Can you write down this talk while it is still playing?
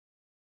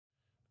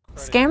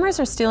Scammers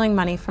are stealing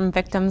money from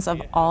victims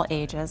of all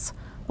ages.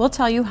 We'll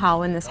tell you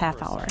how in this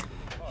half hour.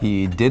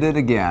 He did it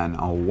again.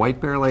 A White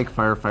Bear Lake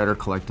firefighter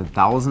collected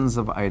thousands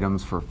of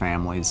items for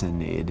families in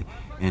need,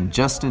 and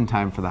just in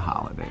time for the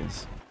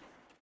holidays.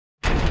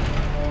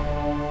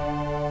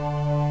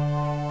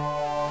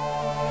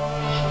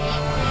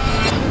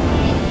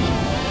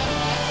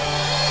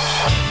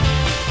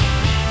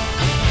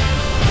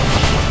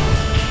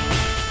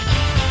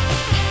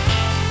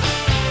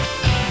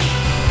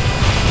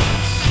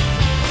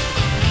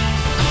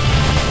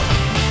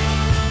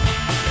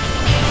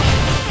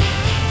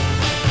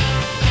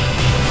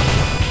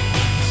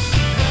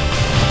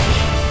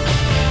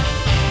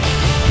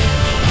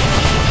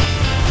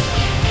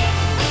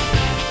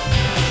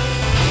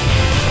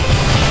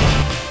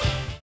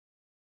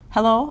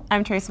 Hello,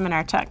 I'm Teresa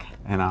Menarchuk.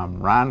 And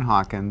I'm Ron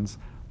Hawkins.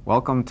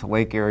 Welcome to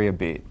Lake Area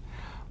Beat.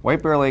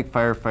 White Bear Lake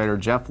firefighter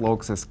Jeff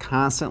Loeks is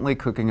constantly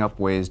cooking up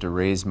ways to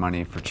raise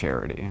money for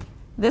charity.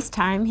 This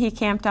time, he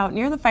camped out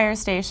near the fire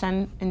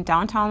station in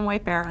downtown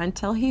White Bear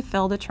until he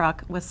filled a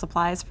truck with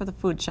supplies for the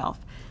food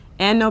shelf.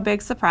 And no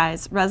big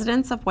surprise,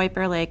 residents of White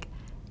Bear Lake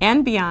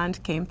and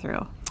beyond came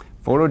through.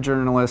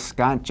 Photojournalist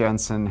Scott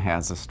Jensen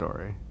has a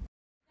story.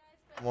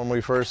 When we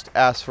first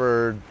asked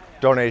for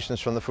donations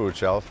from the food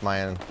shelf,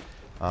 my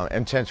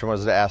intention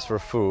was to ask for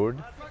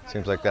food.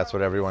 Seems like that's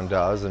what everyone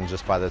does, and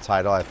just by the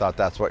title I thought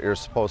that's what you're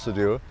supposed to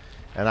do.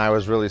 And I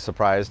was really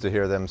surprised to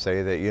hear them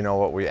say that, you know,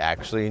 what we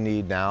actually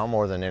need now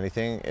more than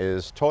anything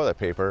is toilet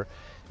paper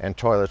and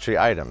toiletry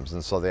items.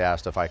 And so they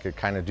asked if I could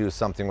kind of do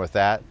something with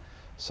that.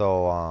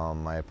 So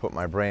I put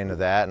my brain to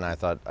that, and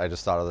I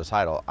just thought of the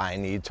title, I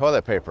need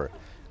toilet paper.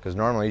 Because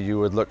normally you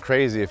would look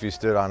crazy if you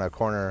stood on a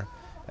corner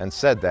and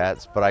said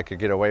that, but I could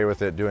get away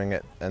with it doing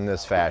it in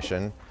this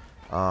fashion.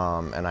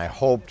 And I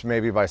hoped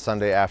maybe by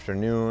Sunday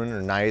afternoon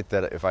or night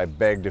that if I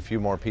begged a few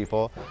more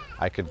people,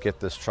 I could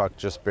get this truck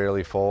just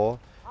barely full.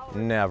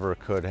 Never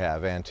could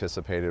have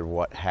anticipated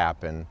what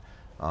happened.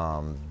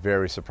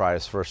 Very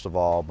surprised, first of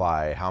all,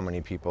 by how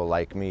many people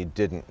like me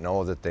didn't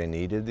know that they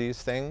needed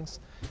these things.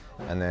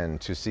 And then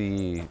to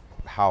see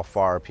how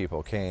far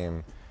people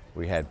came.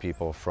 We had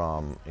people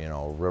from,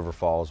 River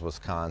Falls,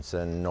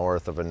 Wisconsin,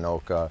 north of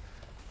Anoka,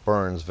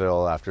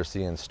 Burnsville, after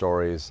seeing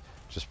stories,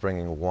 just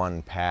bringing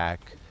one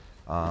pack.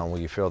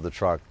 We filled the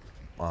truck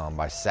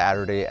by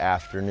Saturday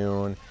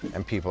afternoon,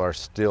 and people are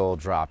still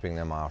dropping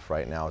them off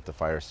right now at the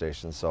fire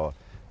station, so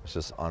it's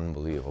just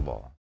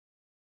unbelievable.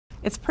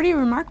 It's pretty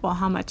remarkable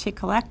how much he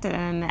collected,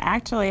 and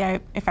actually,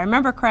 if I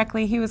remember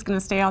correctly, he was going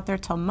to stay out there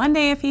till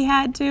Monday if he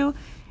had to,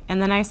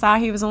 and then I saw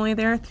he was only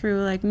there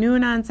through like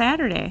noon on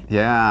Saturday.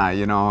 Yeah,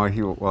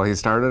 he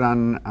started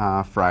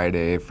on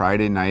Friday.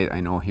 Friday night,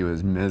 I know he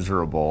was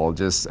miserable.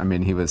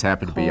 He was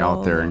happy to be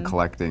out there and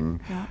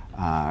collecting,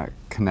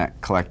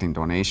 collecting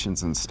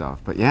donations and stuff.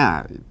 But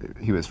yeah,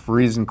 he was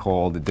freezing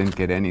cold. It didn't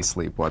get any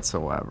sleep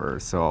whatsoever.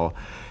 So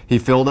he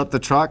filled up the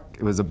truck.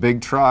 It was a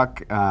big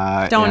truck.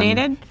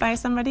 Donated by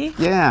somebody?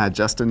 Yeah,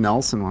 Justin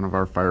Nelson, one of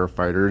our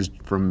firefighters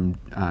from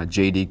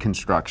JD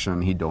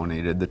Construction, he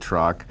donated the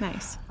truck.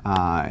 Nice.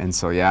 And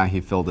so yeah,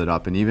 he filled it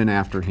up, and even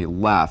after he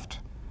left,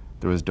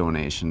 there was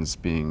donations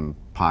being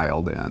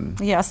piled in.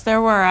 Yes,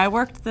 there were. I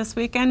worked this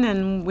weekend,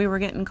 and we were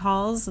getting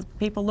calls,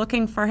 people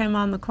looking for him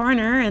on the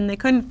corner, and they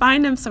couldn't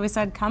find him, so we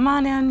said, come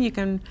on in, you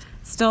can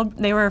still,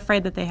 they were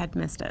afraid that they had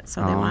missed it,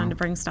 so they wanted to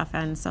bring stuff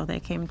in, so they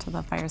came to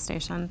the fire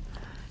station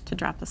to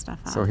drop the stuff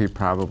off. So he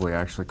probably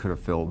actually could have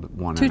filled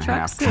one two and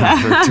trucks. a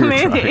half Yeah. two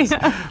Maybe.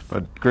 trucks.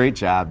 But great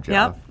job,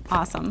 Jeff. Yep,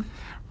 awesome.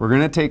 We're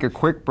going to take a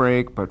quick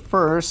break, but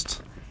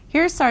first,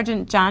 here's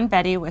Sergeant John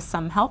Betty with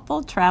some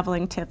helpful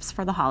traveling tips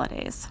for the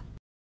holidays.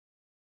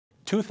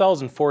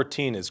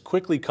 2014 is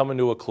quickly coming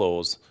to a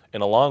close,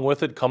 and along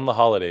with it come the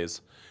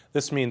holidays.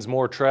 This means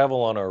more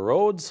travel on our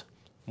roads,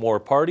 more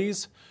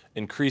parties,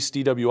 increased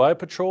DWI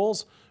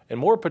patrols, and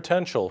more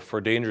potential for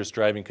dangerous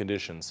driving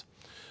conditions.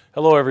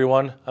 Hello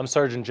everyone, I'm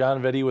Sergeant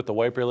John Vette with the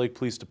White Bear Lake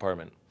Police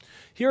Department.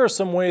 Here are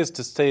some ways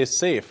to stay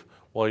safe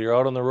while you're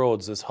out on the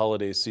roads this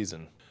holiday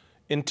season.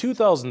 In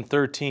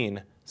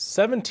 2013,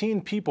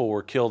 17 people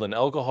were killed in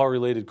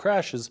alcohol-related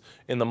crashes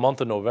in the month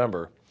of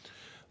November.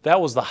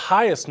 That was the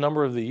highest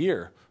number of the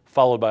year,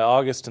 followed by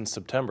August and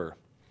September.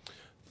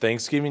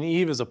 Thanksgiving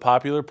Eve is a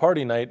popular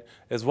party night,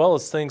 as well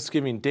as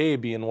Thanksgiving Day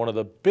being one of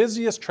the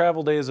busiest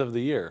travel days of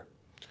the year.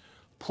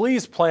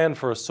 Please plan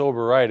for a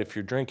sober ride if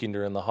you're drinking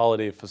during the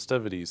holiday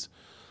festivities.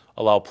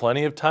 Allow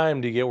plenty of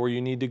time to get where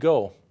you need to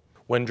go.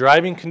 When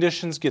driving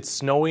conditions get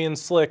snowy and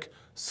slick,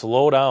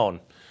 slow down.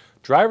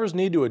 Drivers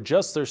need to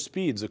adjust their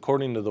speeds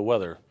according to the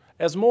weather,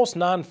 as most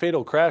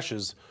non-fatal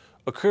crashes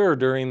occur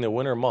during the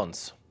winter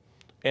months.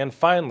 And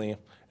finally,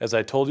 as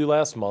I told you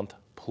last month,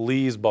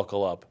 please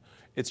buckle up.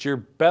 It's your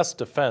best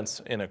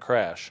defense in a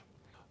crash.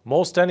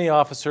 Most any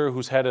officer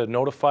who's had to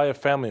notify a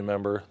family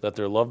member that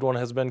their loved one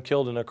has been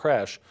killed in a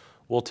crash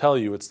will tell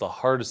you it's the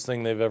hardest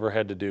thing they've ever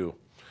had to do.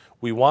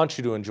 We want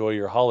you to enjoy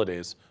your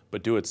holidays,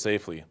 but do it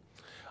safely.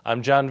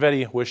 I'm John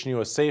Vette, wishing you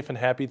a safe and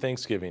happy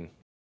Thanksgiving.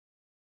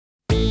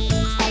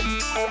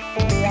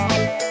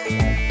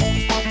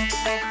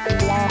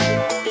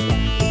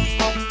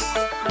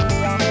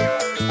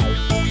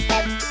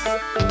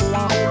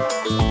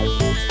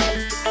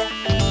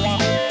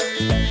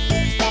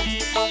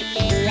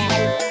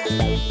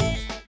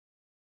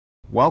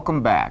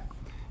 welcome back.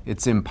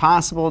 It's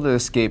impossible to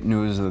escape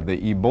news of the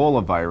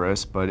Ebola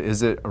virus, but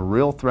is it a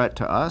real threat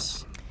to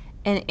us?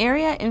 An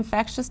area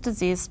infectious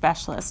disease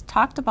specialist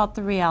talked about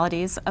the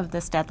realities of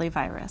this deadly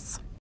virus.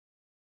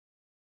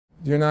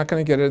 You're not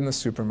going to get it in the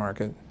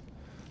supermarket.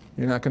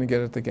 You're not going to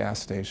get it at the gas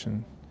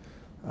station.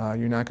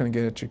 You're not going to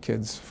get it at your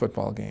kid's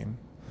football game.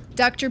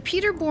 Dr.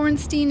 Peter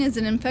Bornstein is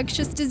an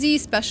infectious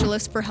disease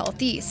specialist for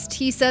Health East.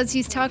 He says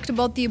he's talked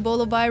about the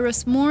Ebola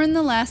virus more in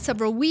the last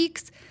several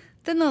weeks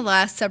than the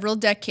last several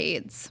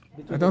decades.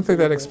 I don't think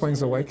that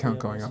explains the white count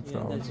going up,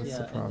 though. That's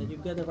the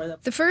problem.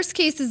 The first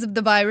cases of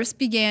the virus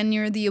began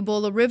near the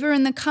Ebola River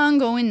in the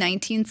Congo in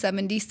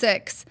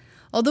 1976.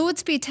 Although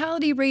its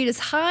fatality rate is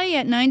high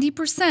at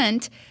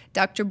 90%,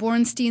 Dr.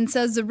 Bornstein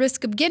says the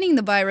risk of getting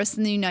the virus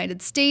in the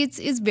United States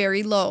is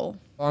very low.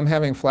 I'm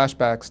having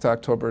flashbacks to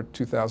October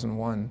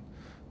 2001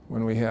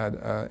 when we had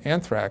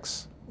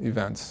anthrax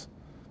events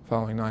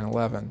following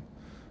 9/11.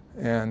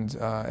 And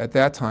at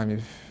that time,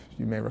 if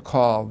you may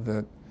recall,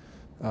 that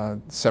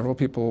several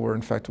people were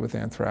infected with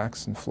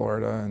anthrax in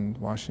Florida and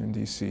Washington,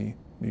 D.C.,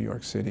 New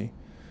York City.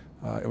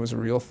 It was a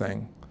real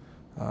thing.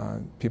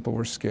 People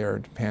were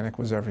scared. Panic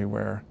was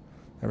everywhere.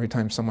 Every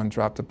time someone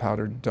dropped a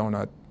powdered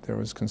donut, there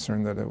was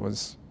concern that it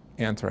was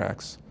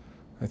anthrax.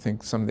 I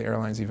think some of the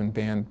airlines even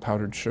banned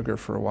powdered sugar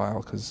for a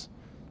while because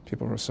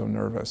people were so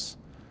nervous.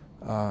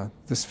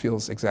 This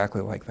feels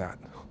exactly like that.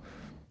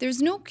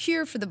 There's no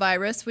cure for the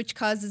virus, which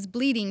causes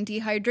bleeding,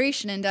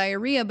 dehydration, and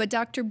diarrhea, but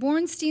Dr.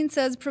 Bornstein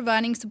says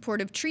providing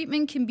supportive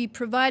treatment can be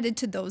provided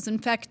to those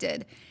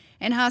infected.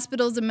 And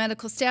hospitals and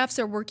medical staffs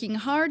are working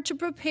hard to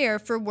prepare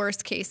for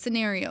worst-case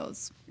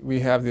scenarios.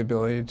 We have the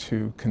ability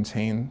to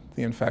contain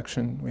the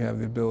infection. We have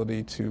the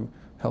ability to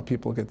help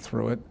people get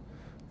through it.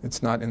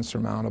 It's not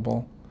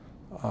insurmountable.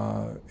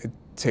 It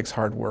takes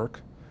hard work.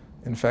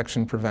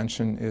 Infection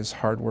prevention is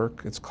hard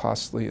work. It's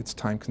costly. It's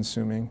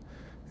time-consuming.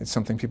 It's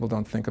something people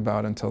don't think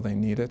about until they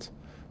need it.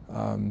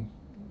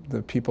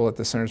 The people at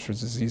the Centers for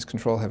Disease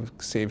Control have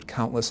saved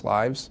countless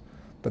lives,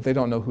 but they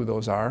don't know who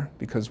those are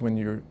because when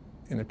you're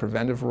in a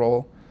preventive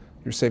role,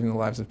 you're saving the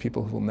lives of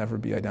people who will never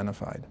be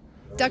identified.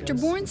 Dr.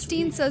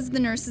 Bornstein says the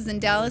nurses in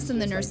Dallas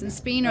and the nurse in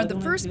Spain are the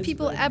first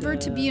people ever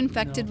to be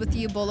infected with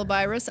the Ebola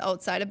virus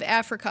outside of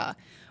Africa.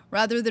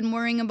 Rather than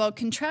worrying about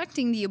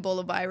contracting the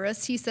Ebola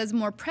virus, he says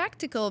more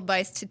practical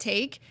advice to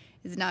take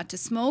is not to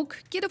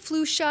smoke, get a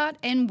flu shot,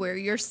 and wear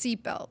your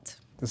seatbelt.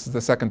 This is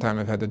the second time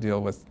I've had to deal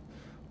with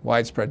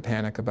widespread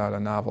panic about a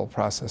novel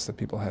process that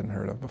people hadn't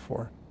heard of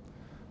before.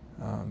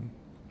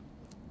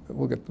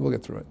 We'll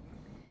get through it.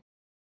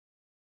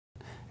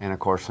 And of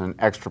course, an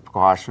extra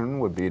precaution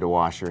would be to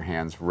wash your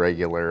hands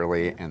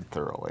regularly and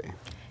thoroughly.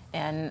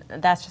 And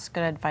that's just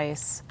good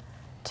advice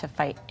to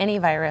fight any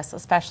virus,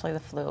 especially the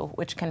flu,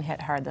 which can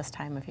hit hard this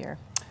time of year.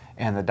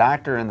 And the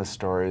doctor in the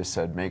story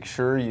said, make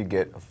sure you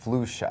get a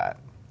flu shot.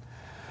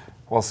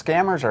 Well,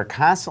 scammers are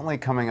constantly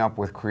coming up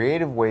with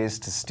creative ways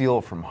to steal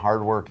from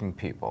hardworking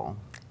people.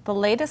 The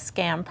latest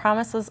scam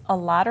promises a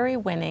lottery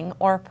winning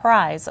or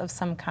prize of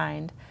some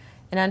kind.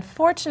 And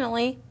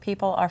unfortunately,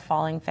 people are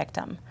falling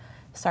victim.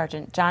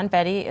 Sergeant John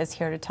Vette is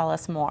here to tell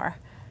us more.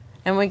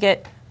 And we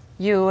get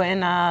you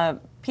in a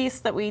piece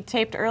that we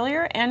taped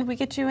earlier, and we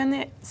get you in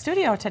the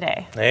studio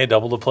today. Hey,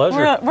 double the pleasure.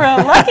 We're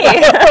lucky.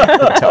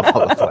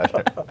 Double the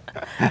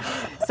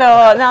pleasure.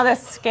 So now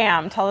this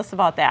scam, tell us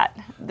about that.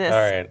 This, all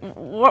right.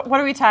 What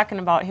are we talking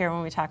about here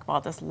when we talk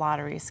about this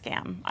lottery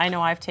scam? I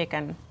know I've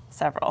taken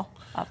several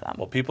of them.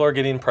 Well, people are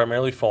getting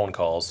primarily phone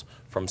calls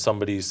from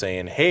somebody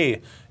saying,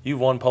 hey, you've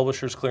won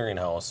Publishers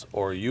Clearinghouse,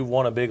 or you've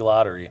won a big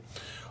lottery.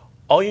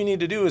 All you need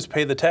to do is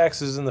pay the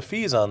taxes and the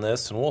fees on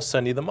this, and we'll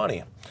send you the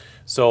money.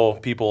 So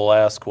people will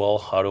ask, well,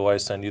 how do I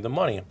send you the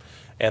money?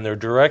 And they're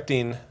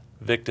directing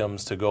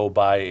victims to go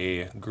buy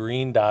a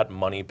green dot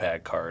money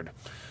pack card.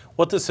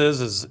 What this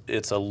is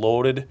it's a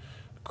loaded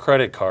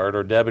credit card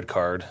or debit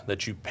card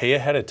that you pay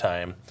ahead of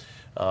time,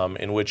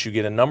 in which you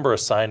get a number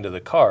assigned to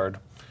the card,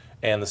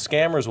 and the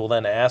scammers will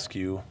then ask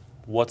you,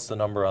 what's the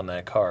number on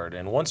that card?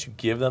 And once you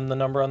give them the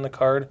number on the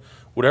card,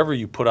 whatever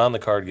you put on the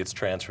card gets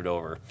transferred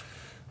over.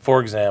 For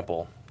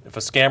example, if a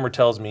scammer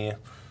tells me,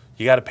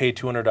 you got to pay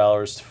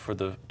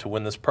 $200 to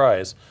win this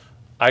prize,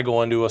 I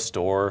go into a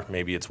store,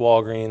 maybe it's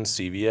Walgreens,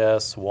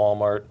 CVS,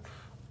 Walmart.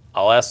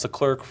 I'll ask the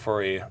clerk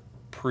for a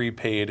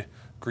prepaid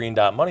green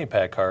dot money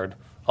pack card.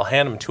 I'll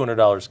hand them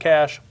 $200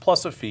 cash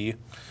plus a fee,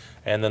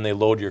 and then they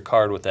load your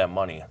card with that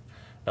money.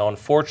 Now,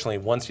 unfortunately,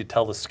 once you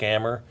tell the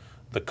scammer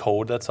the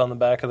code that's on the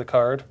back of the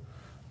card,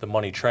 the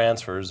money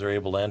transfers, they're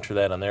able to enter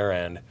that on their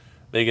end.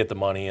 They get the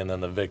money, and then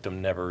the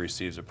victim never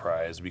receives a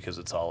prize because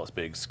it's all a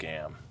big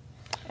scam.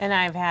 And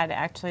I've had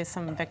actually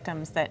some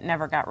victims that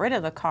never got rid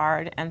of the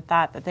card and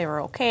thought that they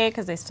were okay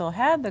because they still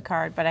had the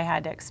card, but I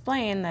had to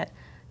explain that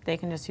they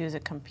can just use a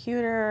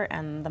computer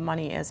and the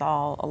money is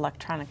all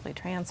electronically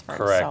transferred.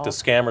 Correct. So, The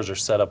scammers are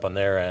set up on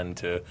their end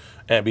to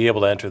be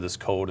able to enter this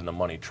code and the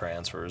money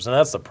transfers. And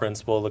that's the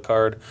principle of the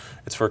card.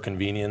 It's for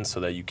convenience so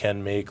that you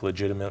can make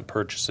legitimate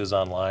purchases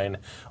online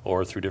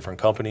or through different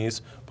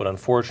companies. But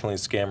unfortunately,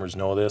 scammers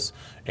know this.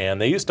 And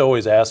they used to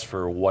always ask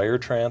for wire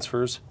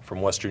transfers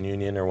from Western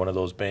Union or one of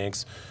those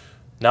banks.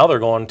 Now they're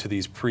going to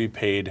these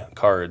prepaid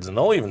cards, and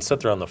they'll even sit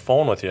there on the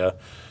phone with you,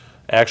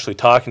 actually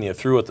talking you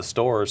through at the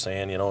store,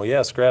 saying, you know,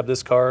 yes, grab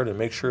this card and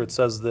make sure it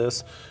says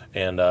this,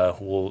 and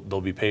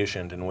they'll be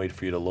patient and wait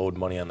for you to load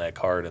money on that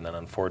card. And then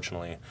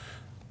unfortunately,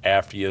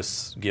 after you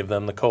give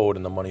them the code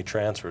and the money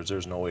transfers,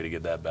 there's no way to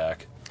get that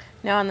back.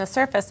 now on the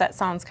surface that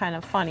sounds kind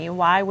of funny.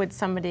 Why would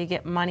somebody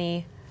get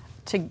money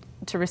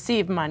to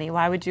receive money?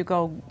 Why would you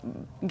go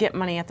get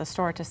money at the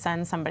store to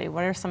send somebody?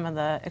 What are some of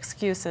the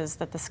excuses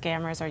that the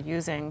scammers are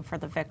using for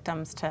the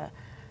victims to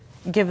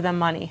give them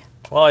money?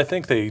 Well, I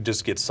think they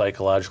just get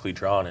psychologically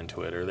drawn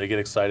into it, or they get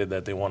excited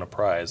that they won a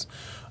prize,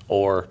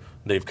 or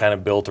they've kind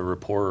of built a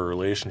rapport or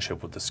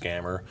relationship with the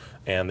scammer,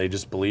 and they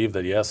just believe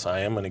that, yes, I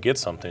am going to get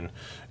something.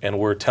 And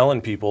we're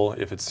telling people,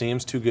 if it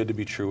seems too good to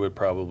be true, it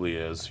probably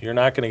is. You're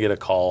not going to get a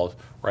call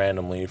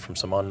randomly from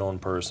some unknown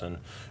person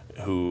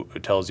who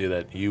tells you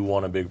that you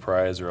won a big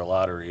prize or a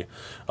lottery.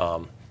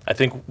 I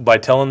think by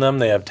telling them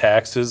they have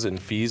taxes and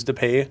fees to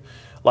pay,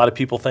 a lot of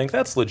people think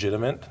that's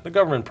legitimate. The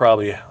government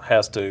probably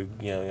has to,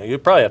 you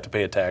probably have to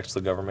pay a tax to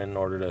the government in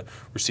order to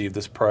receive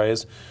this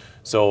prize.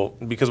 So,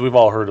 because we've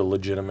all heard of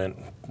legitimate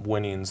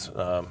winnings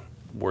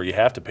where you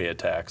have to pay a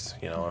tax,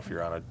 if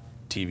you're on a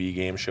TV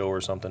game show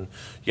or something,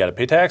 you got to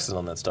pay taxes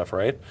on that stuff,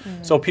 right?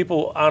 Mm-hmm. So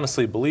people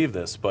honestly believe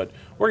this, but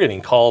we're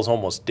getting calls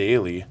almost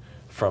daily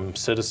from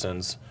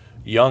citizens,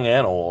 young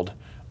and old,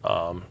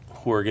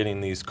 who are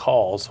getting these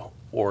calls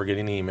or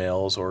getting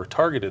emails or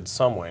targeted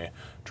some way,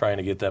 trying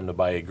to get them to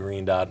buy a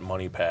green dot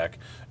money pack.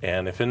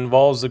 And if it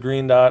involves the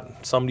green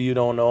dot, somebody you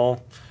don't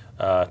know,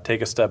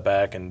 take a step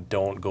back and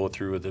don't go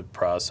through the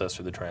process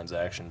or the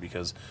transaction,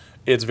 because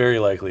it's very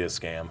likely a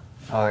scam.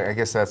 I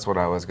guess that's what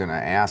I was going to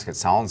ask. It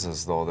sounds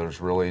as though there's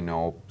really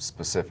no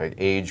specific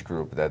age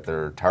group that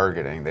they're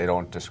targeting. They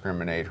don't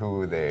discriminate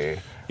who they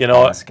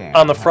scam.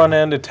 On the front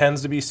end, it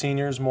tends to be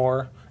seniors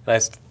more, and I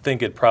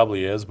think it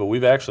probably is, but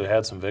we've actually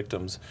had some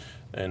victims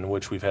in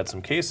which we've had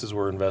some cases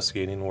we're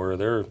investigating where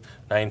they're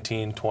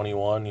 19,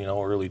 21,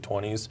 early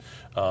 20s,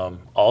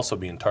 also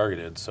being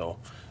targeted. So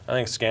I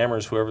think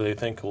scammers, whoever they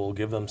think will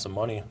give them some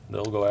money,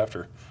 they'll go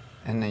after.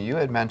 And you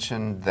had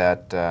mentioned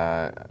that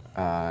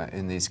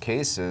in these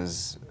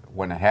cases,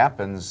 when it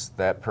happens,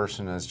 that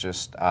person is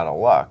just out of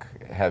luck.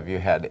 Have you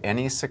had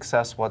any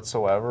success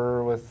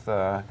whatsoever with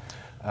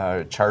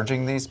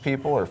charging these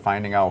people or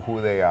finding out who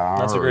they are?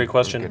 That's a great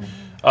question.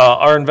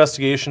 Our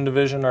investigation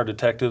division, our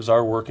detectives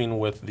are working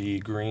with the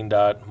Green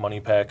Dot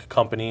Money Pack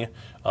company,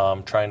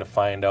 trying to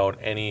find out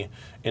any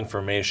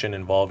information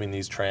involving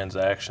these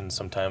transactions.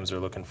 Sometimes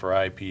they're looking for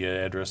IP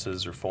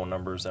addresses or phone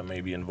numbers that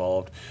may be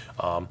involved.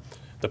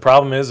 The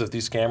problem is, if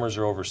these scammers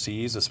are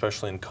overseas,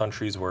 especially in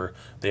countries where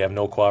they have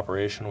no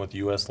cooperation with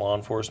U.S. law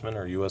enforcement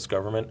or U.S.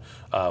 government,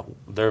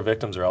 their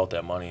victims are out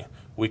that money.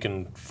 We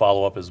can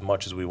follow up as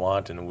much as we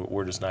want, and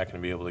we're just not going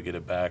to be able to get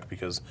it back,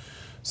 because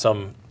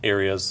some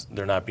areas,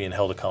 they're not being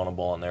held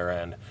accountable on their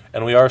end.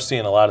 And we are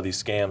seeing a lot of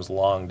these scams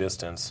long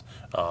distance.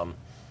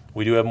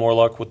 We do have more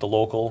luck with the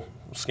local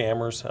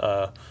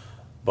scammers,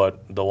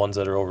 but the ones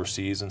that are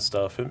overseas and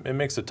stuff, it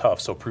makes it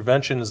tough. So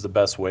prevention is the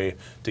best way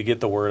to get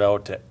the word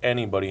out to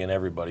anybody and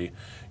everybody,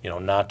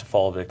 not to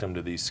fall victim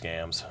to these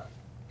scams.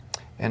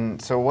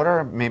 And so what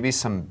are maybe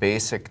some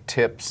basic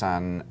tips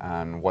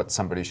on what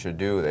somebody should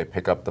do? They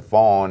pick up the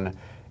phone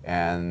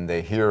and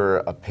they hear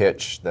a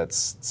pitch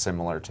that's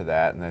similar to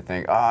that, and they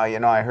think,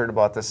 I heard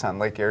about this on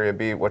Lake Area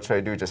B. What should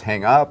I do? Just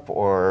hang up,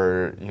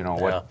 or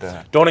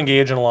what? Don't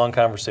engage in a long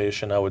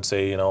conversation. I would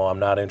say, I'm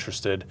not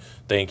interested.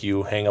 Thank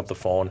you. Hang up the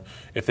phone.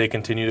 If they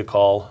continue to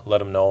call, let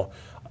them know,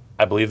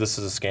 I believe this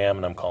is a scam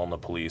and I'm calling the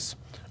police.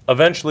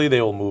 Eventually,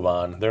 they will move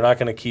on. They're not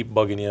going to keep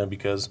bugging you,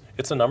 because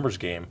it's a numbers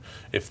game.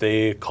 If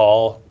they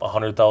call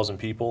 100,000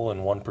 people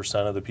and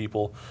 1% of the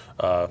people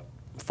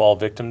fall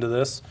victim to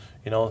this,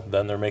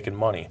 then they're making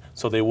money.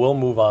 So they will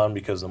move on,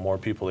 because the more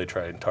people they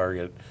try and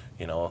target,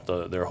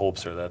 their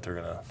hopes are that they're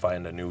going to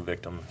find a new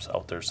victims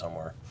out there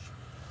somewhere.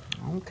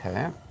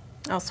 Okay.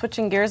 Now,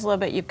 switching gears a little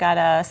bit, you've got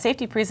a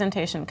safety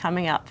presentation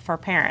coming up for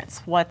parents.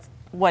 What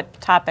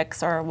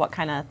topics or what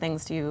kind of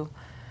things are you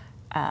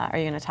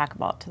going to talk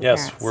about to the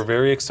parents? Yes, we're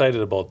very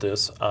excited about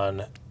this.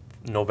 On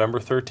November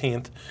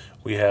 13th,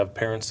 we have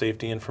Parent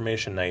Safety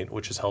Information Night,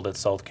 which is held at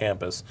South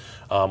Campus.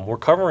 We're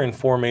covering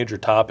 4 major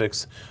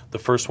topics, the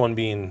first one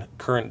being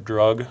current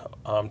drug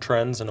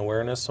trends and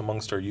awareness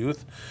amongst our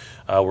youth.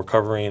 We're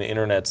covering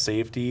internet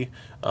safety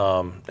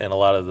and a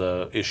lot of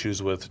the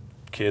issues with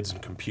kids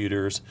and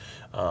computers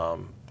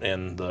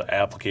and the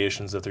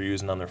applications that they're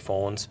using on their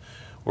phones.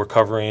 We're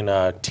covering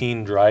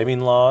teen driving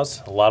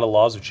laws. A lot of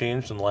laws have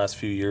changed in the last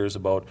few years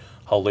about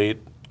how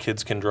late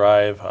kids can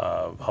drive,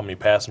 how many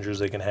passengers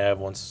they can have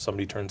once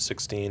somebody turns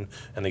 16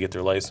 and they get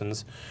their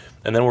license.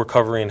 And then we're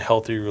covering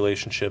healthy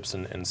relationships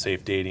and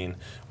safe dating,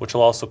 which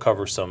will also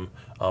cover some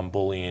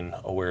bullying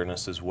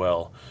awareness as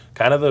well.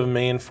 Kind of the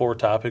main 4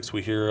 topics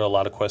we hear a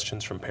lot of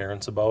questions from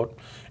parents about,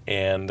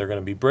 and they're going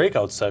to be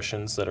breakout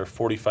sessions that are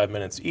 45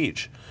 minutes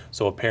each.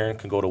 So a parent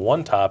can go to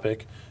one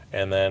topic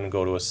and then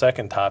go to a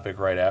second topic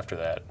right after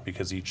that,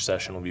 because each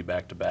session will be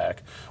back to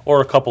back. Or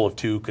a couple of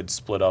 2 could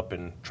split up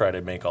and try to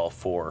make all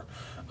 4.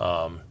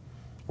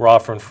 We're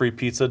offering free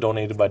pizza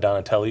donated by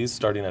Donatelli's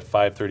starting at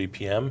 5:30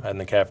 p.m. in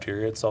the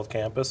cafeteria at South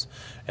Campus.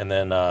 And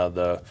then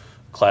the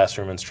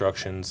classroom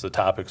instructions, the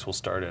topics will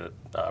start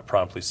at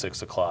promptly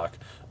 6 o'clock,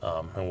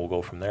 and we'll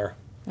go from there.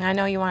 I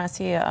know you want to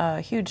see a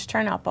huge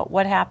turnout, but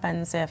what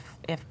happens if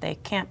they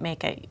can't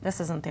make it? This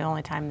isn't the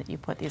only time that you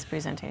put these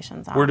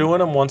presentations on. We're doing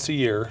them once a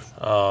year.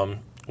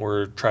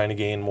 We're trying to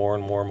gain more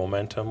and more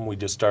momentum. We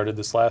just started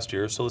this last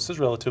year, so this is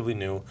relatively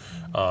new.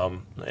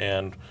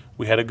 And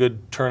we had a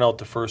good turnout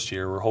the first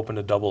year. We're hoping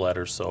to double that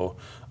or so.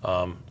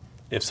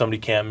 If somebody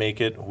can't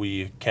make it,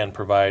 we can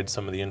provide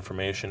some of the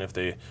information if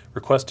they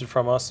request it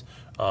from us.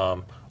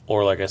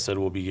 Or like I said,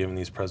 we'll be giving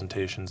these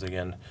presentations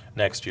again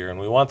next year. And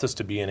we want this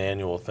to be an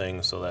annual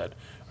thing so that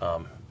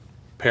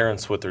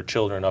parents with their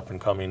children up and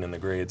coming in the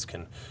grades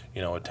can,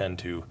 attend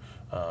to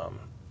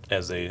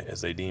as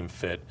they deem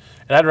fit.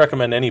 And I'd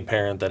recommend any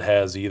parent that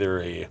has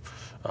either a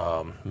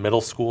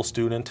middle school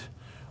student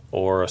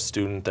or a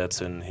student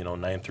that's in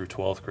 9th through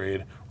 12th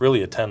grade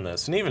really attend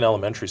this. And even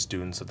elementary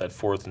students at that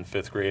 4th and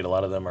 5th grade, a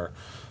lot of them are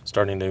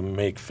starting to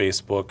make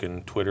Facebook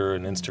and Twitter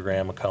and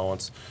Instagram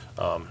accounts.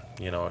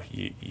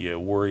 You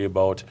worry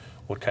about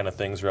what kind of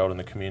things are out in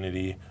the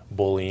community,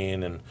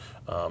 bullying and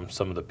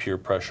some of the peer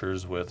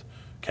pressures with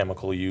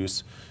chemical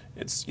use.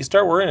 You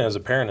start worrying as a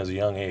parent as a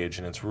young age,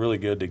 and it's really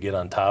good to get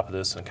on top of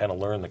this and kind of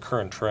learn the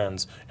current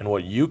trends and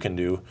what you can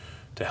do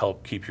to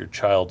help keep your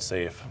child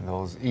safe.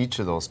 Each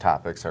of those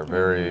topics are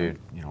very,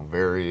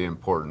 very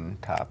important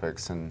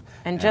topics, and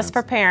just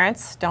for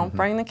parents, don't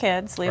bring the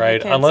kids. Leave right,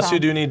 the kids unless home. you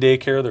do need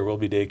daycare, there will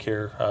be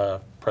daycare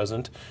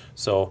present.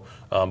 So,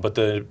 but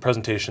the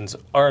presentations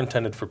are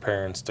intended for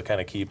parents to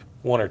kind of keep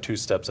 1 or 2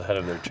 steps ahead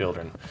of their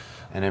children.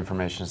 And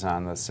information is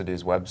on the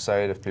city's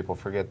website if people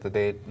forget the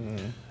date.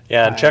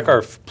 Yeah, and check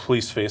our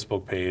police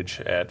Facebook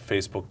page at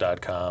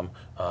facebook.com,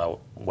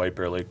 White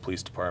Bear Lake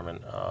Police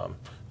Department.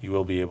 You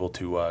will be able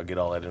to get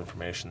all that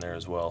information there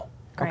as well.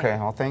 Great. Okay,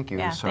 well, thank you,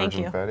 Yeah,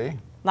 Sergeant Vette. A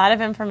lot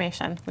of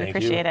information. We Thank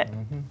appreciate you. it.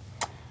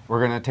 We're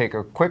going to take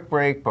a quick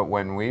break, but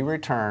when we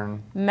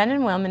return... Men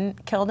and women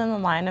killed in the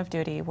line of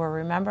duty were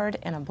remembered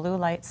in a blue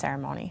light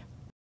ceremony.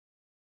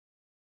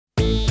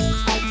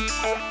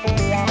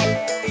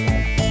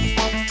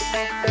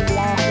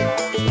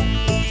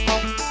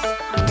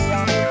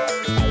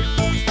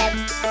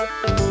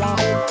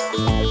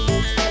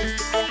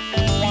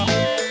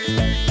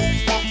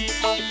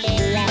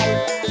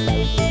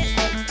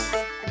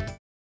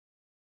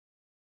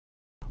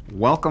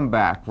 Welcome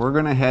back. We're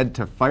going to head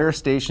to Fire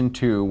Station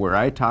 2, where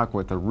I talk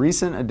with a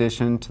recent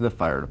addition to the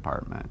fire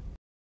department.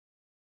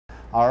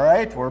 All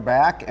right, we're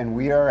back, and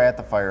we are at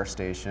the fire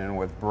station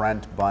with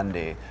Brent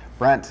Bundy.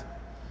 Brent,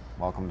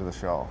 welcome to the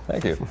show.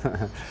 Thank you.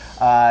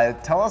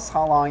 Tell us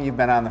how long you've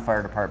been on the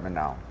fire department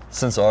now.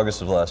 Since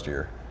August of last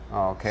year.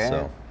 Okay.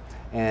 So.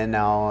 And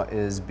now,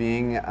 is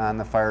being on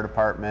the fire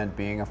department,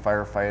 being a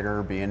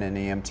firefighter, being an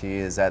EMT,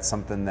 is that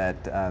something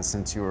that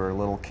since you were a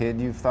little kid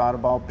you've thought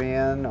about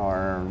being,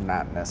 or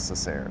not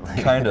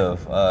necessarily? Kind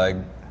of.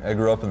 I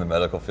grew up in the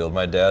medical field.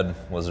 My dad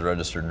was a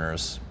registered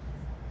nurse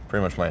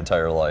pretty much my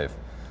entire life.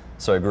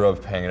 So I grew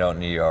up hanging out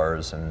in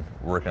ERs and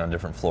working on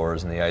different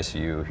floors in the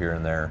ICU here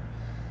and there.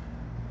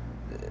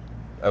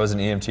 I was an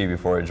EMT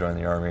before I joined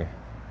the Army.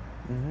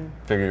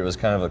 Figured it was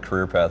kind of a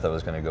career path I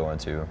was going to go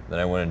into. Then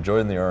I went and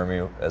joined the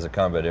Army as a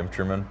combat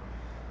infantryman,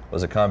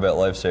 was a combat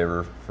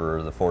lifesaver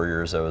for the 4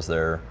 years I was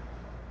there,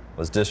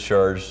 was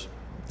discharged,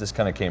 just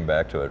kind of came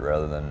back to it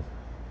rather than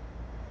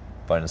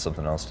finding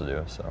something else to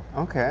do. So.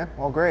 Okay,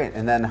 well great.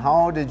 And then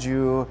how did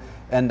you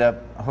end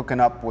up hooking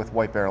up with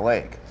White Bear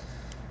Lake?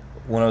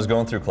 When I was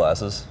going through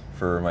classes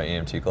for my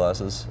EMT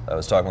classes, I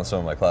was talking with some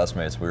of my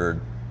classmates. We were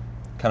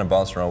kind of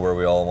bouncing around where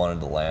we all wanted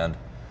to land.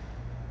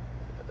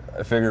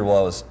 I figured while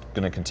I was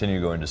going to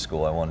continue going to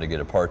school, I wanted to get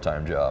a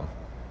part-time job.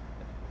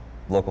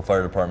 Local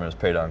fire department is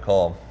paid on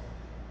call,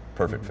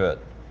 perfect fit.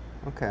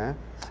 Okay.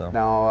 So.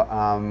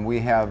 Now we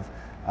have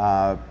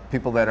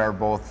people that are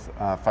both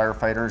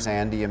firefighters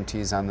and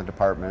EMTs on the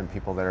department,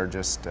 people that are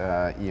just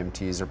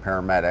EMTs or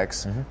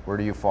paramedics. Where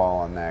do you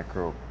fall in that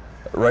group?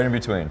 Right in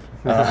between.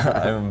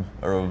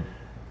 I'm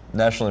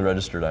nationally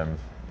registered, I'm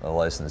a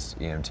licensed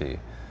EMT.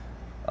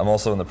 I'm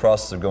also in the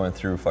process of going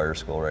through fire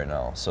school right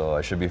now, so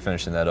I should be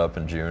finishing that up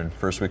in June.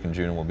 First week in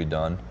June we'll be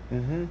done.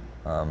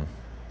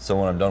 So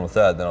when I'm done with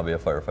that, then I'll be a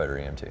firefighter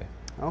EMT.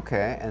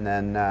 Okay, and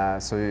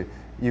then so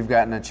you've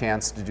gotten a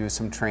chance to do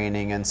some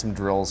training and some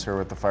drills here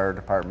with the fire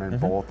department,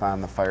 both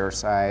on the fire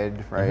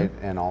side, right,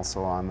 and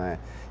also on the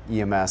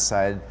EMS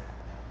side.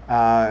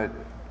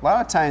 A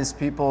lot of times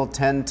people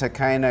tend to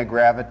kind of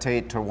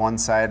gravitate to one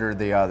side or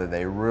the other.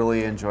 They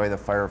really enjoy the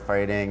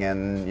firefighting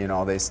and, you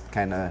know, they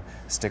kind of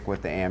stick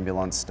with the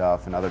ambulance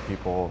stuff, and other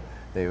people,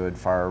 they would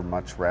far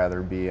much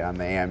rather be on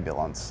the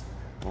ambulance.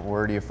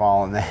 Where do you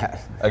fall in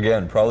that?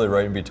 Again, probably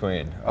right in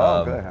between.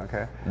 Oh, good,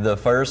 okay. The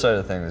fire side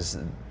of things,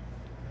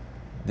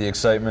 the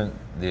excitement,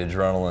 the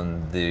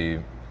adrenaline,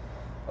 the,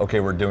 okay,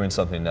 we're doing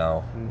something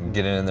now,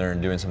 getting in there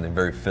and doing something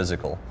very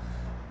physical.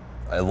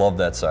 I love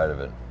that side of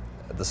it.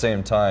 At the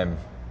same time,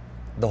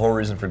 the whole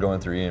reason for going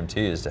through EMT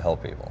is to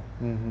help people.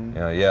 You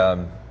know,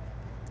 yeah,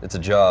 it's a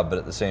job, but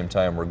at the same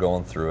time, we're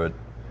going through it.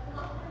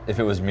 If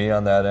it was me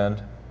on that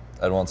end,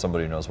 I'd want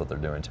somebody who knows what they're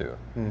doing too.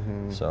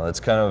 So it's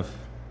kind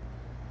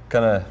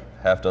of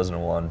half dozen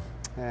of one.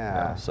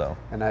 Yeah. So.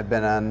 And I've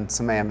been on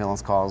some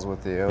ambulance calls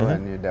with you,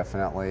 and you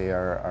definitely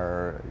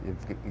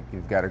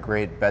you've got a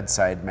great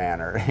bedside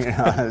manner, you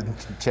know,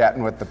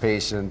 chatting with the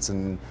patients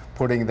and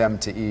putting them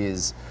to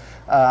ease.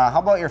 How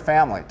about your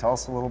family? Tell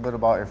us a little bit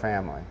about your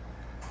family.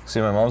 See,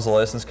 my mom's a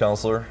licensed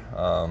counselor,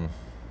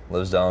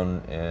 lives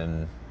down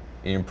in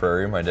Eden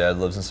Prairie. My dad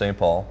lives in St.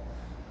 Paul.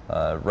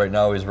 Right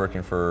now he's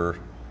working for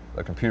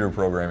a computer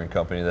programming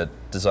company that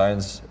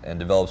designs and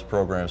develops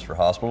programs for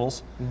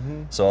hospitals.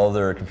 So all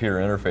their computer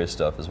interface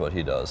stuff is what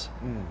he does.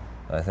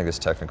 I think his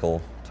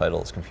technical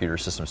title is Computer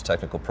Systems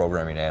Technical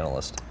Programming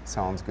Analyst.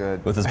 Sounds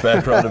good. With his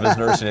background of his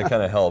nursing, it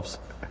kind of helps.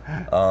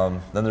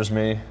 Then there's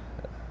me.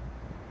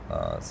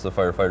 It's a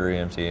firefighter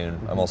EMT,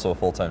 and I'm also a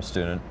full-time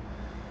student.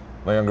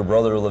 My younger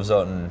brother lives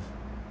out in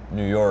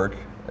New York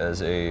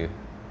as a,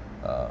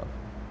 what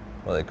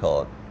do they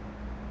call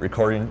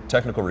it?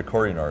 Technical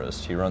recording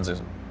artist. He runs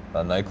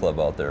a nightclub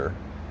out there.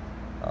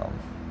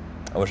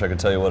 I wish I could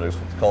tell you what it's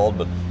called,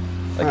 but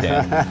I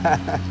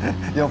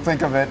can't. You'll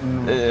think of it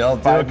in it'll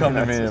come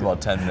to me in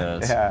about 10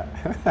 minutes. Yeah.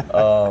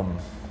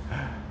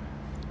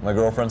 My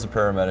girlfriend's a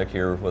paramedic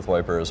here with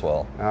Wiper as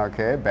well.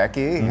 Okay,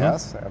 Becky,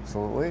 yes,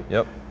 absolutely.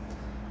 Yep.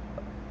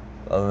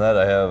 Other than that,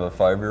 I have a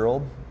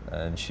 5-year-old,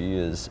 and she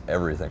is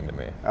everything to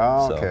me.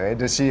 Oh, okay.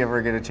 Does she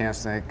ever get a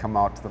chance to come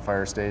out to the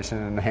fire station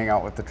and hang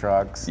out with the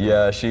trucks?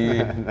 Yeah,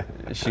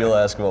 she'll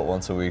ask about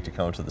once a week to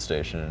come to the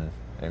station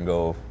and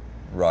go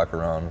rock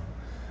around.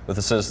 With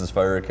the Citizens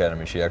Fire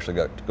Academy, she actually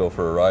got to go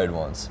for a ride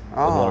once with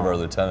one of our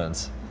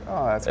lieutenants.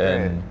 Oh, that's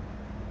great. And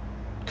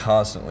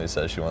constantly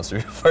says she wants to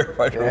be a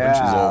firefighter when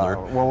she's older.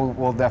 Well,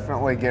 we'll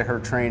definitely get her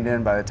trained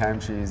in by the time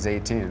she's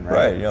 18, right?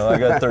 Right, you know, I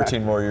got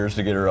 13 more years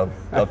to get her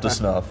up to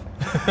snuff.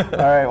 All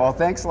right, well,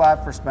 thanks a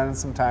lot for spending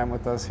some time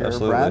with us here,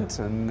 Absolutely. Brent,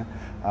 and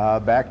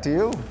back to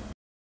you.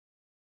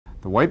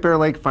 The White Bear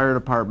Lake Fire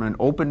Department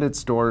opened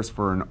its doors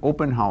for an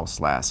open house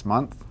last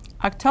month.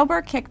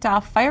 October kicked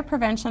off fire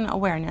prevention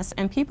awareness,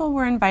 and people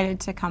were invited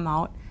to come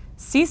out,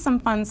 see some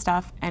fun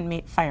stuff, and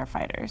meet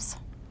firefighters.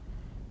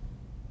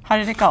 How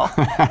did it go?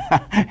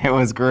 It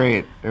was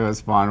great. It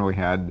was fun.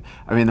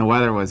 The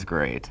weather was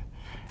great.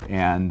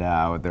 And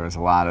there was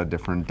a lot of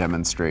different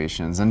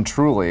demonstrations. And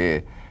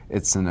truly,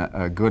 it's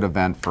a good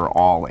event for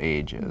all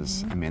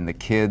ages. I mean, the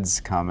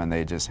kids come and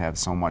they just have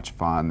so much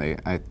fun.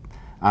 I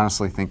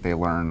honestly think they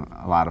learn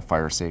a lot of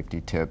fire safety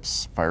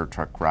tips, fire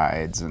truck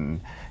rides, and,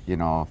 you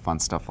know, fun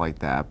stuff like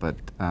that. But,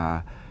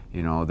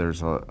 you know,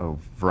 there's a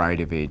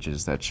variety of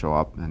ages that show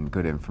up, and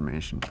good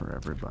information for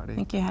everybody. I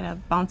think you had a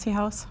bouncy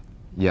house?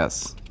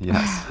 Yes.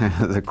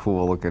 It was a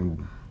cool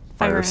looking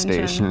fire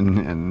station,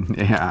 and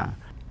yeah.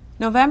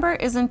 November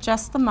isn't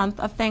just the month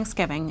of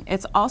Thanksgiving.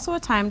 It's also a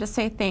time to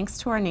say thanks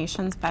to our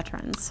nation's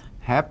veterans.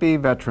 Happy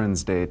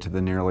Veterans Day to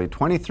the nearly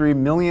 23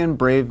 million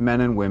brave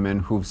men and women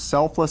who've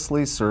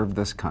selflessly served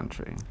this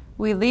country.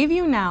 We leave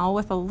you now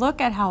with a look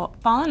at how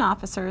fallen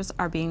officers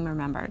are being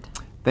remembered.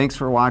 Thanks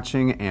for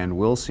watching, and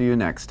we'll see you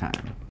next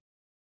time.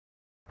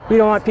 We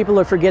don't want people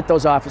to forget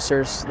those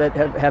officers that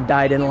have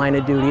died in the line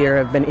of duty or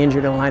have been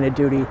injured in the line of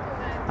duty.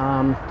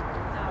 Want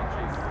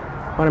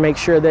to make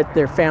sure that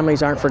their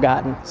families aren't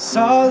forgotten.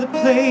 Saw the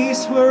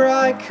place where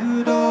I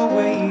could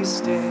always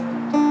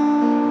stand,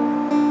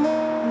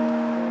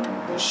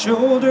 a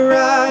shoulder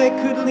I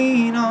could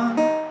lean on.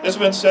 It's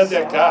been said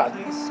that God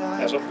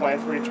has a plan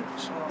for each of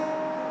us.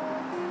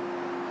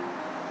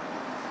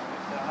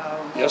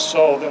 Yes,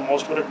 so then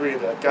most would agree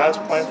that God's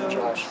plan for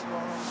Josh,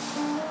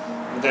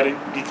 and that he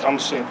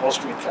becomes St. Paul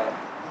Street Cop.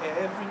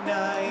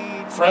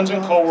 Friends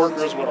and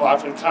co-workers would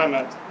often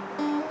comment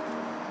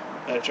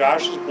that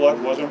Josh's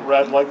blood wasn't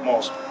red like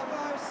most.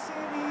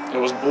 It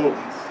was blue.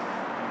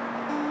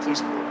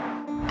 Please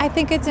blue. I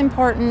think it's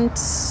important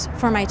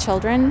for my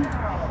children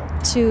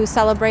to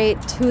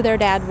celebrate who their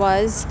dad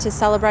was, to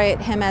celebrate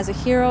him as a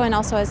hero and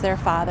also as their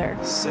father.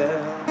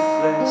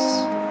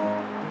 Selfless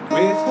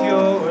with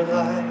your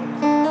life.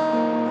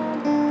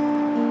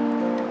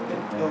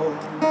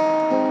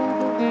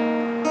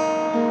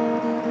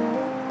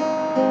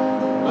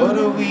 What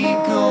are we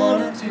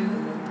gonna do?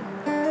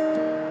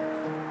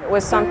 It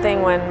was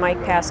something when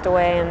Mike passed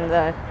away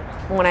and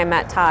when I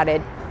met Todd,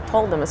 it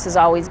told them this is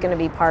always going to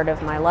be part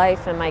of my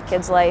life and my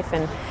kids' life,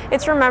 and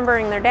it's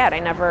remembering their dad.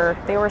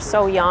 They were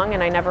so young,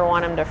 and I never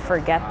want them to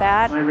forget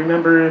that. I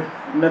remember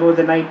the middle of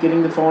the night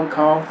getting the phone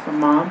call from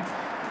Mom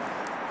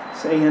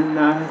saying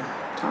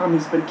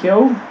Tommy's been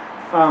killed.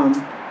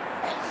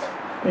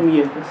 And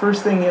the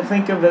first thing you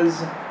think of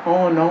is,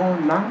 oh no,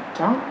 not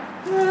Tom.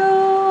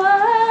 Through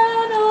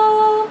an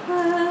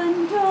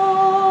open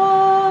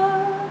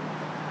door,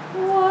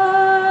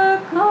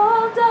 work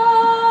all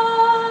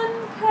done,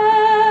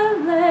 care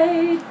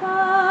laid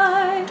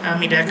by.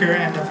 Tommy Decker,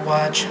 end of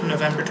watch,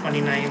 November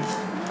 29th,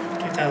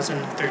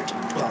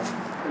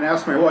 2012. And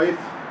asked my wife,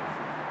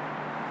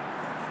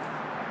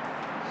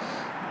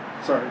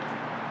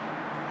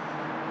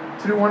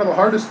 to do one of the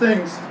hardest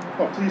things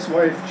a police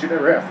wife should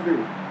ever have to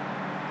do.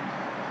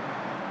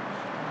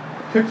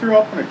 I picked her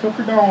up and I took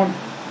her down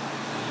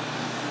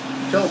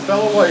to tell a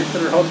fellow wife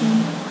that her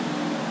husband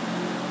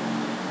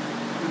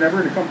was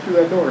never to come through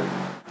that door.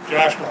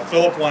 Joshua,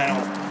 Philip Lino,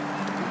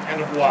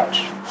 end of watch.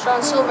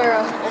 Sean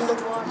Silvera, end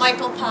of watch.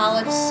 Michael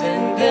Pollock.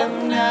 Send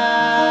them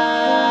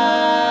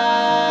now.